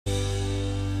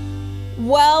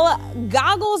Well,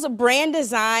 Goggles Brand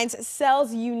Designs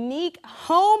sells unique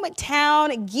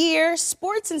hometown gear,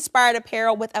 sports-inspired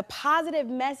apparel with a positive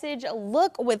message.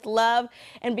 Look with love.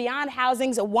 And Beyond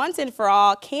Housing's Once and For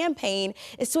All campaign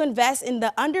is to invest in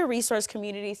the under-resourced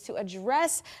communities to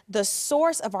address the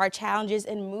source of our challenges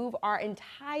and move our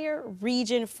entire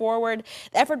region forward.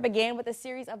 The effort began with a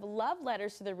series of love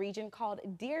letters to the region called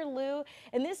Dear Lou.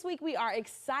 And this week we are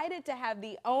excited to have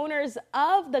the owners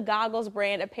of the Goggles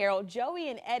brand apparel, Joey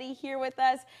and Eddie, here with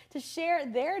us to share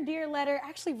their dear letter,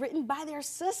 actually written by their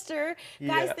sister.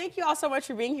 Guys, thank you all so much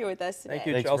for being here with us today.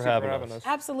 Thank you, Chelsea, for having us.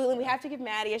 Absolutely. We have to give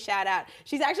Maddy a shout out.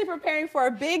 She's actually preparing for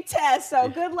a big test, so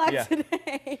good luck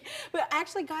today. But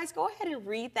actually, guys, go ahead and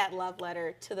read that love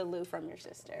letter to the Lou from your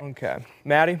sister. Okay.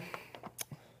 Maddy,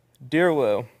 dear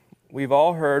Lou, we've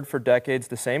all heard for decades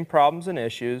the same problems and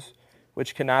issues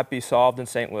which cannot be solved in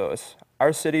St. Louis.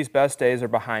 Our city's best days are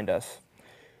behind us.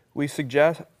 We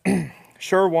suggest,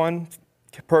 sure, one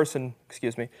person,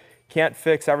 can't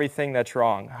fix everything that's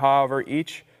wrong. However,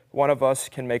 each one of us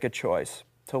can make a choice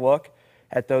to look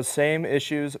at those same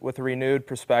issues with a renewed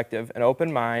perspective, an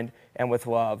open mind, and with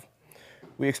love.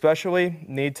 We especially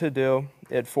need to do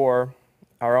it for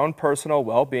our own personal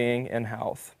well-being and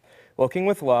health. Looking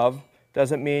with love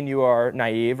doesn't mean you are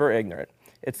naive or ignorant.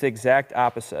 It's the exact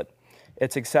opposite.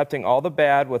 It's accepting all the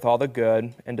bad with all the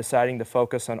good and deciding to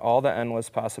focus on all the endless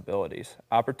possibilities,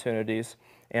 opportunities,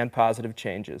 and positive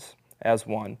changes as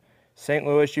one. St.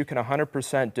 Louis, you can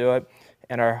 100% do it,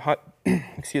 and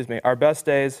our best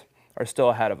days are still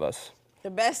ahead of us.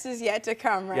 The best is yet to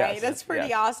come, right? Yes, That's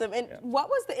pretty awesome. And what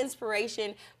was the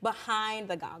inspiration behind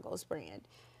the Goggles brand?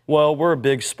 Well, we're a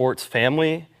big sports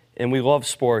family, and we love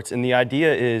sports. And the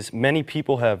idea is many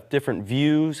people have different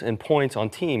views and points on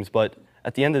teams, but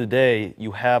at the end of the day,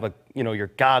 you have your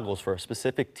goggles for a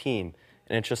specific team,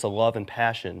 and it's just a love and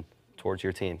passion towards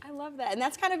your team. I love that, and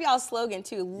that's kind of y'all's slogan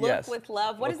too. Look with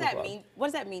love. What does that mean? What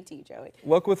does that mean to you, Joey?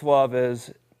 Look with love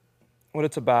is what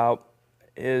it's about.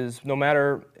 Is no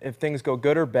matter if things go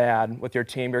good or bad with your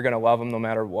team, you're going to love them no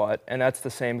matter what, and that's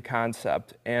the same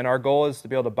concept. And our goal is to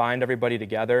be able to bind everybody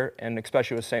together, and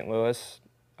especially with St. Louis,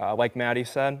 like Maddy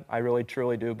said, I really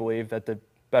truly do believe that the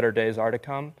better days are to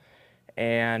come.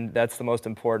 And that's the most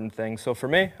important thing. So for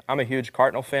me, I'm a huge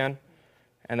Cardinal fan,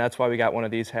 and that's why we got one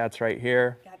of these hats right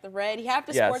here. Got the red. You have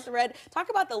to sport the red. Talk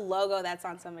about the logo that's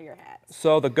on some of your hats.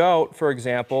 So the GOAT, for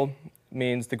example,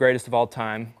 means the greatest of all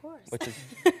time, which is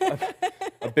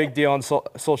a big deal on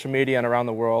social media and around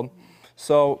the world.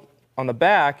 So on the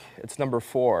back, it's number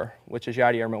 4, which is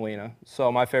Yadier Molina. So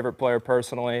my favorite player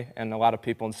personally, and a lot of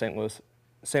people in St.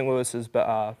 Louis's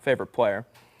favorite player.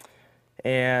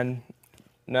 And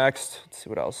next, let's see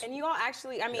what else. And you all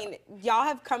actually, I mean, y'all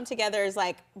have come together as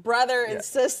like brother and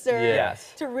sister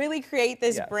to really create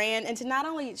this brand and to not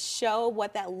only show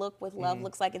what that look with love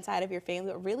looks like inside of your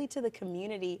family, but really to the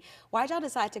community. Why'd y'all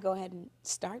decide to go ahead and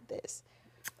start this?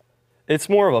 It's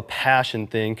more of a passion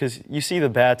thing because you see the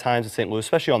bad times in St. Louis,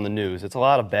 especially on the news. It's a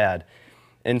lot of bad.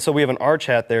 And so we have an arch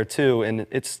hat there too, and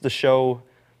it's to show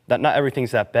that not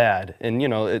everything's that bad. And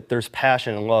there's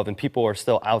passion and love, and people are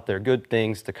still out there, good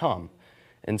things to come.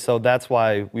 And so that's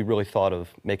why we really thought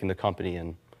of making the company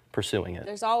and pursuing it.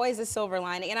 There's always a silver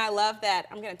lining, and I love that.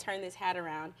 I'm going to turn this hat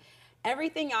around.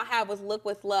 Everything y'all have with Look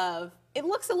with Love, it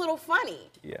looks a little funny.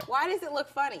 Yeah. Why does it look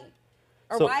funny?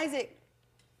 Or why is it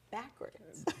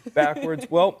backwards? Backwards?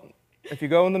 Well, if you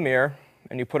go in the mirror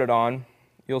and you put it on,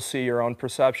 you'll see your own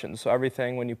perception. So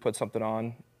everything when you put something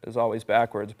on is always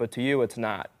backwards, but to you it's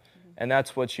not. And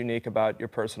that's what's unique about your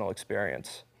personal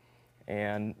experience.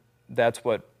 And that's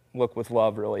what Look with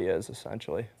Love really is,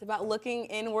 essentially. It's about looking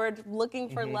inward, looking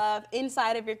for love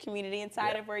inside of your community,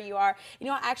 inside of where you are.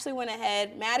 I actually went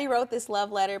ahead, Maddy wrote this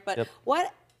love letter, but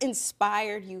what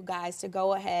inspired you guys to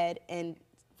go ahead and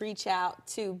reach out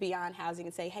to Beyond Housing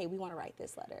and say, hey, we want to write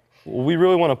this letter? Well, we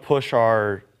really want to push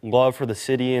our love for the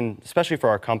city and especially for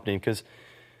our company because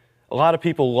a lot of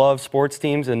people love sports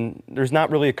teams and there's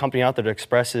not really a company out there that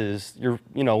expresses your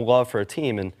love for a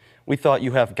team. And we thought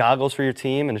you have goggles for your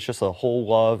team, and it's just a whole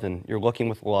love, and you're looking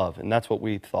with love, and that's what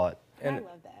we thought. And, I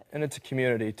love that. And it's a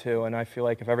community, too, and I feel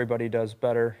like if everybody does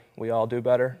better, we all do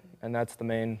better, and that's the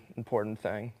main important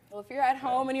thing. Well, if you're at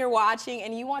home and you're watching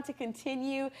and you want to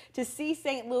continue to see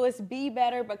St. Louis be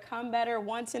better, become better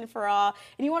once and for all,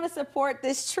 and you want to support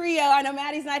this trio, I know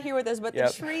Maddy's not here with us, but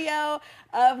the trio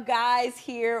of guys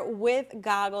here with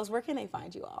Goggles, where can they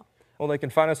find you all? Well, they can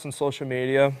find us on social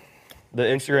media. The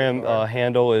Instagram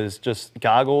handle is just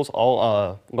Goggles,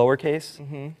 all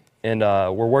lowercase. And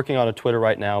we're working on a Twitter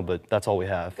right now, but that's all we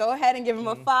have. Go ahead and give them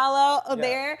a follow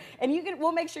there, and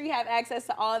we'll make sure you have access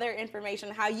to all their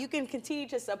information, how you can continue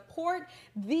to support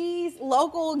these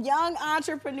local young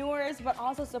entrepreneurs, but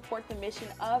also support the mission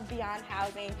of Beyond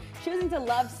Housing, choosing to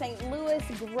love St. Louis,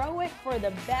 grow it for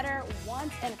the better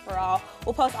once and for all.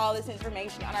 We'll post all this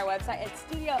information on our website at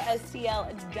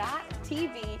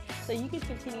studiostl.tv so you can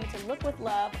continue to look with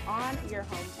love on your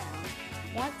hometown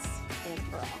once and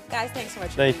for all. Guys, thanks so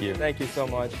much. Thank you. Thank you so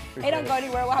much. Hey, don't go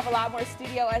anywhere. We'll have a lot more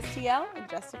Studio STL in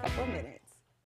just a couple of minutes.